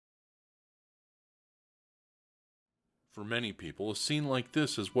For many people, a scene like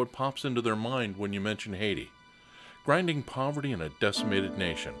this is what pops into their mind when you mention Haiti. Grinding poverty in a decimated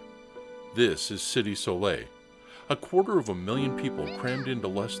nation. This is Cite Soleil, 250,000 people crammed into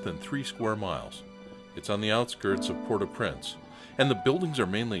less than 3 square miles. It's on the outskirts of Port-au-Prince, and the buildings are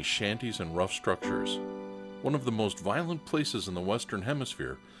mainly shanties and rough structures. One of the most violent places in the Western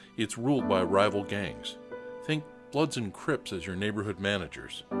Hemisphere, it's ruled by rival gangs. Think Bloods and Crips as your neighborhood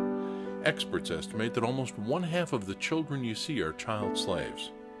managers. Experts estimate that almost 1/2 of the children you see are child slaves.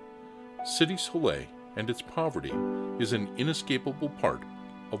 Cite Soleil and its poverty is an inescapable part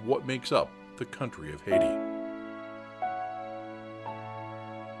of what makes up the country of Haiti.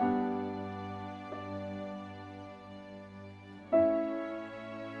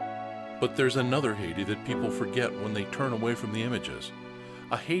 But there's another Haiti that people forget when they turn away from the images.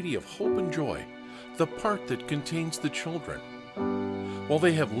 A Haiti of hope and joy, the part that contains the children. While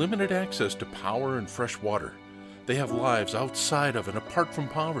they have limited access to power and fresh water, they have lives outside of and apart from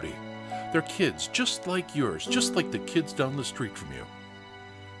poverty. They're kids just like yours, just like the kids down the street from you.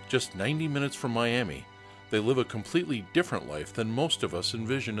 Just 90 minutes from Miami, they live a completely different life than most of us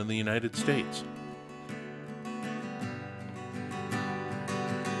envision in the United States.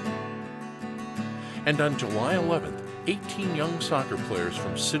 And on July 11th, 18 young soccer players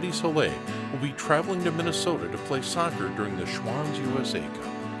from Cite Soleil will be traveling to Minnesota to play soccer during the Schwann's USA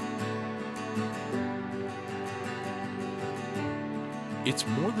Cup. It's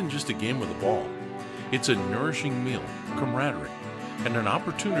more than just a game with a ball. It's a nourishing meal, camaraderie, and an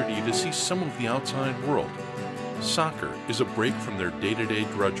opportunity to see some of the outside world. Soccer is a break from their day-to-day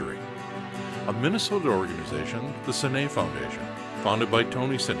drudgery. A Minnesota organization, the Sanneh Foundation, founded by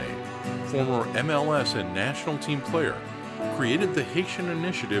Tony Sanneh, former MLS and national team player, created the Haitian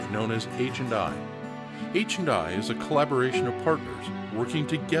initiative known as H&I. H&I is a collaboration of partners working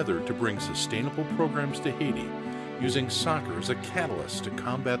together to bring sustainable programs to Haiti, using soccer as a catalyst to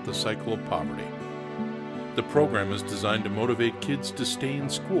combat the cycle of poverty. The program is designed to motivate kids to stay in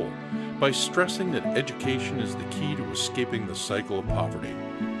school by stressing that education is the key to escaping the cycle of poverty.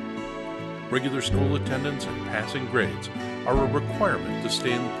 Regular school attendance and passing grades are a requirement to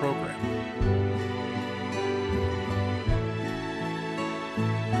stay in the program.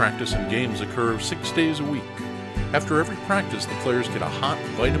 Practice and games occur 6 days a week. After every practice, the players get a hot,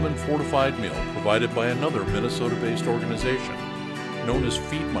 vitamin-fortified meal provided by another Minnesota-based organization known as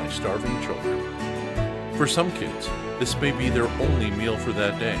Feed My Starving Children. For some kids, this may be their only meal for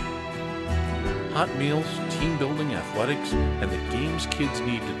that day. Hot meals, team building, athletics, and the games kids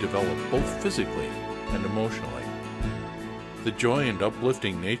need to develop both physically and emotionally. The joy and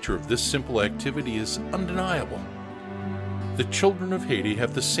uplifting nature of this simple activity is undeniable. The children of Haiti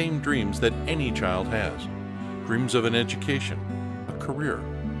have the same dreams that any child has. Dreams of an education, a career,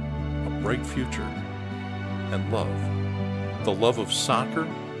 a bright future, and love. The love of soccer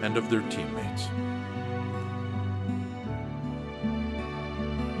and of their teammates.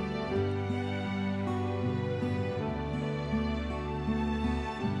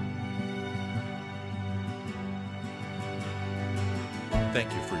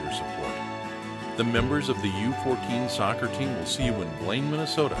 Thank you for your support. The members of the U14 soccer team will see you in Blaine,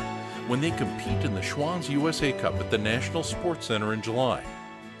 Minnesota, when they compete in the Schwann's USA Cup at the National Sports Center in July.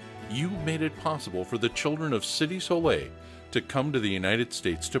 You made it possible for the children of Cite Soleil to come to the United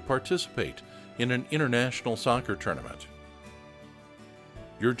States to participate in an international soccer tournament.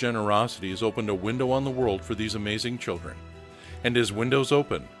 Your generosity has opened a window on the world for these amazing children. And as windows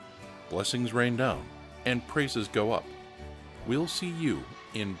open, blessings rain down and praises go up. We'll see you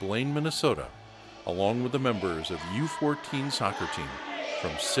in Blaine, Minnesota, along with the members of U14 soccer team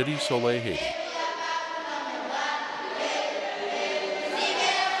from Cite Soleil, Haiti.